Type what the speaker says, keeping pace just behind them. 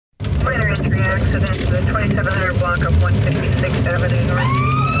Minor injury accident to the 2700 block of 156th Avenue North.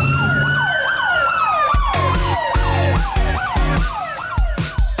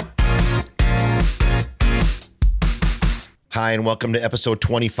 Hi, and welcome to episode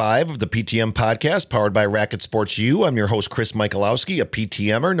 25 of the PTM podcast, powered by RACQUET Sports U. I'm your host, Chris Michalowski, a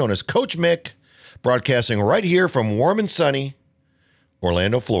PTMer known as Coach Mick, broadcasting right here from warm and sunny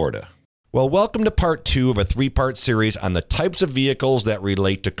Orlando, Florida. Well, welcome to part 2 of a 3-part series on the types of vehicles that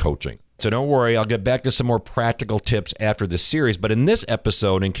relate to coaching. So don't worry, I'll get back to some more practical tips after this series, but in this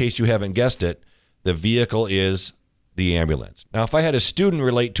episode, in case you haven't guessed it, the vehicle is the ambulance. Now, if I had a student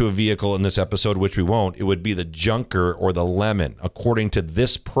relate to a vehicle in this episode, which we won't, it would be the junker or the lemon, according to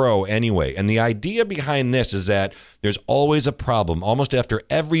this pro anyway. And the idea behind this is that there's always a problem almost after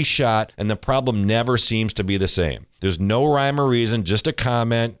every shot, and the problem never seems to be the same. There's no rhyme or reason, just a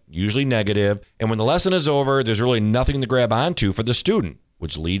comment, usually negative. And when the lesson is over, there's really nothing to grab onto for the student,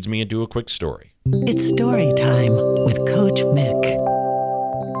 which leads me into a quick story. It's story time with Coach Mick.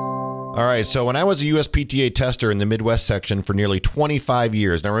 All right, so when I was a USPTA tester in the Midwest section for nearly 25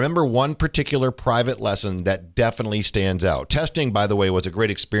 years, and I remember one particular private lesson that definitely stands out. Testing, by the way, was a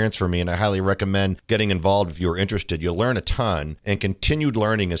great experience for me, and I highly recommend getting involved if you're interested. You'll learn a ton, and continued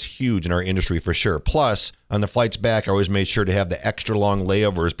learning is huge in our industry for sure. Plus, on the flights back, I always made sure to have the extra long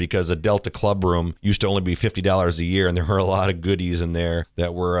layovers because a Delta Club room used to only be $50 a year, and there were a lot of goodies in there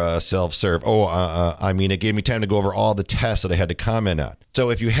that were self-serve. It gave me time to go over all the tests that I had to comment on. So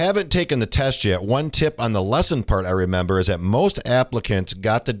if you haven't taken the test yet, one tip on the lesson part I remember is that most applicants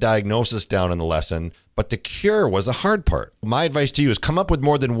got the diagnosis down in the lesson, but the cure was the hard part. My advice to you is come up with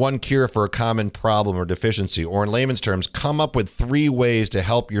more than one cure for a common problem or deficiency, or in layman's terms, come up with 3 ways to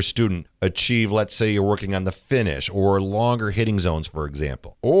help your student achieve, let's say you're working on the finish or longer hitting zones, for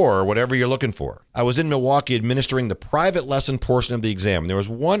example, or whatever you're looking for. I was in Milwaukee administering the private lesson portion of the exam. There was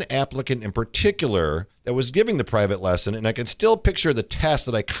one applicant in particular that was giving the private lesson, and I can still picture the test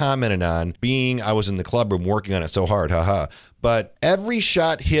that I commented on, being I was in the club room working on it so hard, But every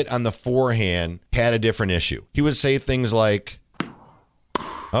shot hit on the forehand had a different issue. He would say things like,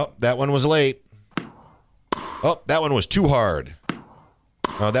 "Oh, that one was late. Oh, that one was too hard.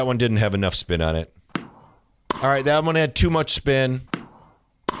 Oh, that one didn't have enough spin on it. All right, that one had too much spin.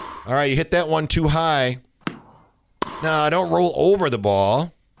 All right, you hit that one too high. No, don't roll over the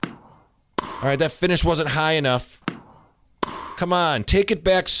ball. All right, that finish wasn't high enough. Come on, take it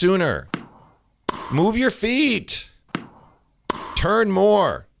back sooner. Move your feet. Turn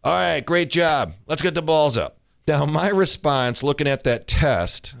more. All right, great job. Let's get the balls up." Now, my response looking at that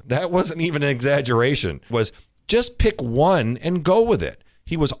test, that wasn't even an exaggeration, was just pick one and go with it.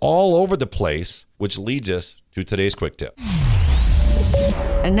 He was all over the place, which leads us to today's quick tip.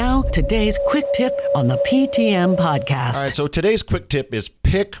 And now, today's quick tip on the PTM podcast. All right, so today's quick tip is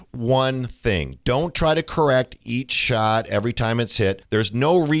pick one thing. Don't try to correct each shot every time it's hit. There's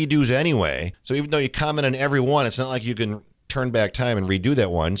no redos anyway. So even though you comment on every one, it's not like you can turn back time and redo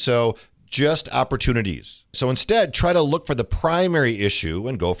that one. So just opportunities. So instead, try to look for the primary issue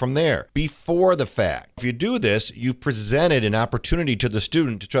and go from there before the fact. If you do this, you've presented an opportunity to the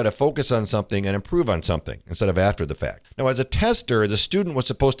student to try to focus on something and improve on something instead of after the fact. Now, as a tester, the student was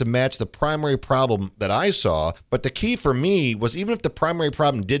supposed to match the primary problem that I saw, but the key for me was even if the primary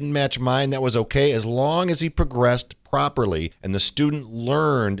problem didn't match mine, that was okay as long as he progressed properly and the student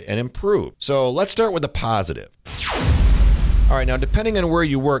learned and improved. So let's start with the positive. All right, now, depending on where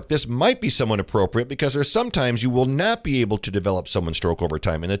you work, this might be somewhat appropriate because there's sometimes you will not be able to develop someone's stroke over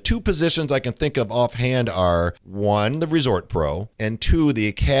time. And the 2 positions I can think of offhand are 1, the resort pro, and 2, the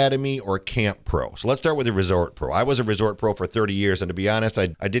academy or camp pro. So let's start with the resort pro. I was a resort pro for 30 years, and to be honest,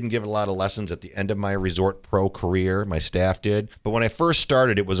 I didn't give a lot of lessons at the end of my resort pro career. My staff did. But when I first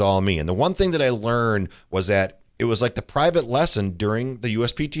started, it was all me. And the one thing that I learned was that it was like the private lesson during the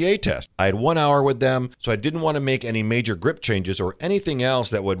USPTA test. I had 1 hour with them, so I didn't want to make any major grip changes or anything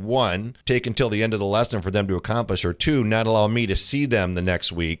else that would, 1, take until the end of the lesson for them to accomplish, or 2, not allow me to see them the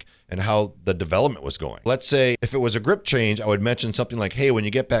next week and how the development was going. Let's say if it was a grip change, I would mention something like, hey, when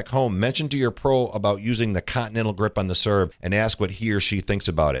you get back home, mention to your pro about using the continental grip on the serve and ask what he or she thinks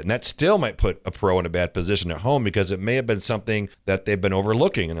about it. And that still might put a pro in a bad position at home because it may have been something that they've been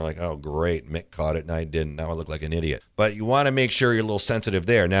overlooking. And they're like, oh, great, Mick caught it and I didn't. Now I look like an idiot. But you want to make sure you're a little sensitive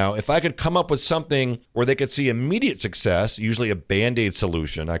there. Now, if I could come up with something where they could see immediate success, usually a Band-Aid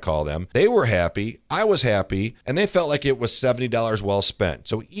solution, I call them, they were happy, I was happy, and they felt like it was $70 well spent.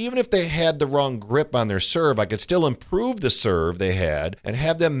 So even if they had the wrong grip on their serve, I could still improve the serve they had and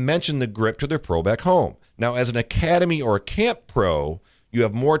have them mention the grip to their pro back home. Now, as an academy or a camp pro, you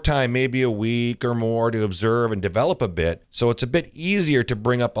have more time, maybe a week or more, to observe and develop a bit, so it's a bit easier to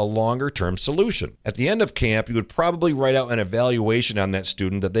bring up a longer-term solution. At the end of camp, you would probably write out an evaluation on that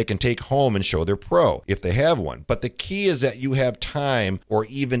student that they can take home and show their pro, if they have one. But the key is that you have time, or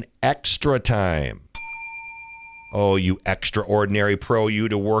even extra time. Oh, you extraordinary pro, you,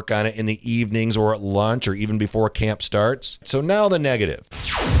 to work on it in the evenings or at lunch or even before camp starts. So now the negative.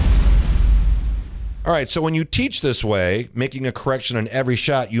 All right, so when you teach this way, making a correction on every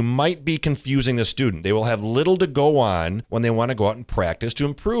shot, you might be confusing the student. They will have little to go on when they want to go out and practice to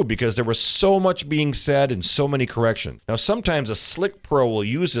improve because there was so much being said and so many corrections. Now, sometimes a slick pro will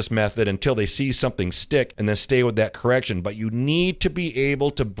use this method until they see something stick and then stay with that correction, but you need to be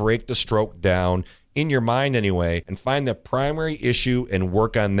able to break the stroke down in your mind anyway, and find the primary issue and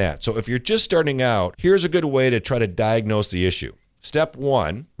work on that. So if you're just starting out, here's a good way to try to diagnose the issue. Step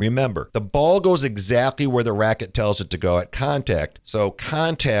 1, remember, the ball goes exactly where the racket tells it to go at contact, so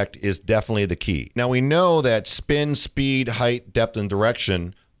contact is definitely the key. Now we know that spin, speed, height, depth, and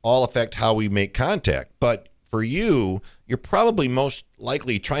direction all affect how we make contact, but for you, you're probably most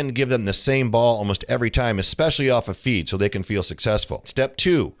likely trying to give them the same ball almost every time, especially off a feed, so they can feel successful. Step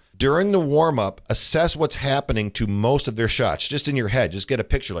 2, during the warm-up, assess what's happening to most of their shots, just in your head. Just get a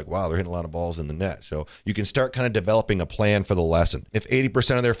picture like, wow, they're hitting a lot of balls in the net. So you can start kind of developing a plan for the lesson. If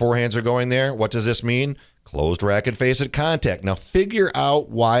 80% of their forehands are going there, what does this mean? Closed racket face at contact. Now figure out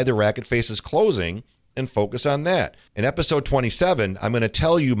why the racket face is closing and focus on that. In episode 27, I'm going to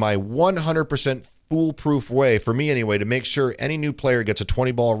tell you my 100% foolproof way, for me anyway, to make sure any new player gets a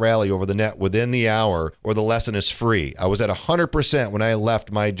 20-ball rally over the net within the hour or the lesson is free. I was at 100% when I left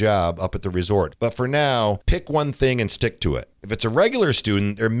my job up at the resort. But for now, pick one thing and stick to it. If it's a regular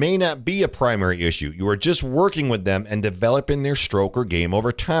student, there may not be a primary issue. You are just working with them and developing their stroke or game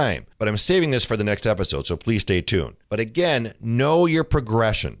over time. But I'm saving this for the next episode, so please stay tuned. But again, know your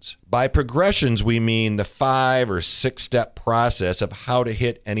progressions. By progressions, we mean the 5 or 6 step process of how to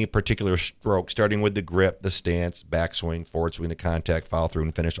hit any particular stroke, starting with the grip, the stance, backswing, forward swing, the contact, follow through,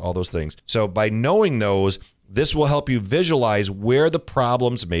 and finish, all those things. So by knowing those, this will help you visualize where the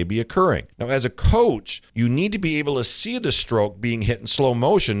problems may be occurring. Now, as a coach, you need to be able to see the stroke being hit in slow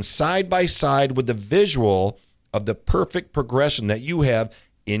motion side by side with the visual of the perfect progression that you have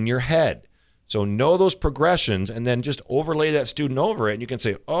in your head. So know those progressions and then just overlay that student over it, and you can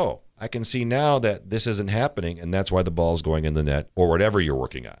say, oh, I can see now that this isn't happening, and that's why the ball's going in the net, or whatever you're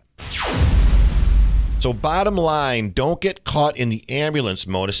working on. So bottom line, don't get caught in the ambulance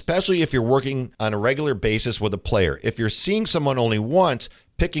mode, especially if you're working on a regular basis with a player. If you're seeing someone only once,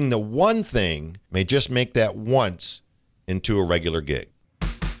 picking the one thing may just make that once into a regular gig.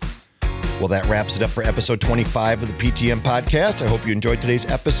 Well, that wraps it up for episode 25 of the PTM podcast. I hope you enjoyed today's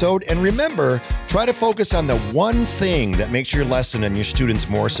episode. And remember, try to focus on the one thing that makes your lesson and your students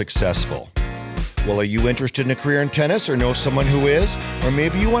more successful. Well, are you interested in a career in tennis or know someone who is? Or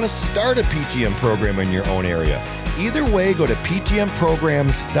maybe you want to start a PTM program in your own area. Either way, go to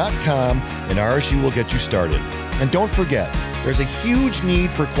ptmprograms.com and RSU will get you started. And don't forget, there's a huge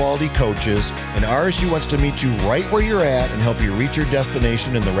need for quality coaches, and RSU wants to meet you right where you're at and help you reach your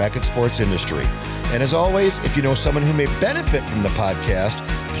destination in the racket sports industry. And as always, if you know someone who may benefit from the podcast,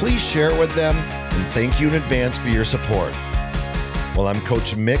 please share it with them, and thank you in advance for your support. Well, I'm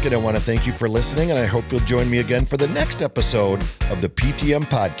Coach Mick, and I want to thank you for listening, and I hope you'll join me again for the next episode of the PTM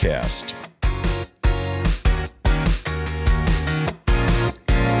Podcast.